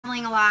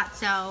responding a lot,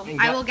 so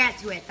I will get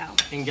to it though.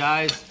 And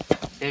guys,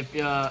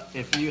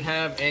 if you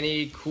have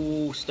any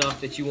cool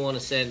stuff that you want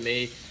to send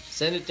me,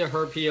 send it to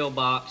her P.O.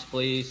 box,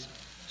 please.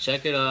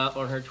 Check it out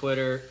on her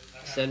Twitter.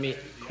 Send me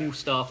cool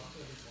stuff.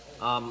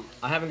 I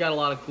haven't got a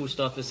lot of cool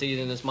stuff this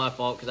season. It's my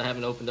fault because I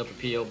haven't opened up a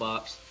P.O.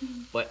 box.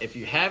 But if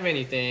you have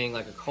anything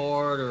like a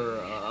card or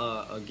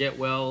a get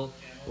well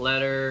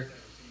letter,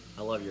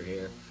 I love your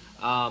hair.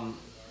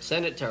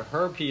 Send it to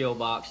her P.O.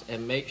 box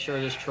and make sure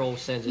this troll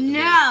sends it to me.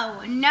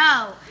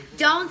 No.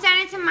 Don't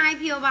send it to my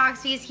P.O.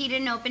 box because he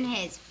didn't open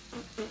his.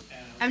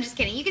 I'm just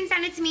kidding. You can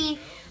send it to me.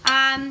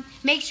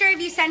 Make sure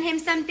if you send him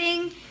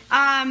something,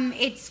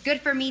 it's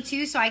good for me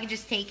too, so I can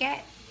just take it.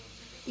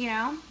 You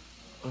know?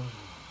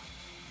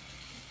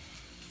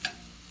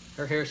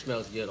 Her hair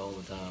smells good all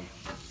the time.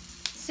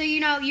 So,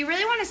 you know, you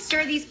really want to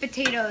stir these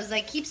potatoes.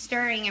 Like, keep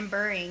stirring and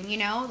burring, you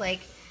know?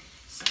 Like,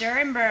 stir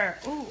and burr.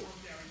 Ooh.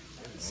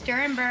 Stir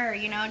and burr,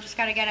 you know? Just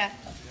got to get a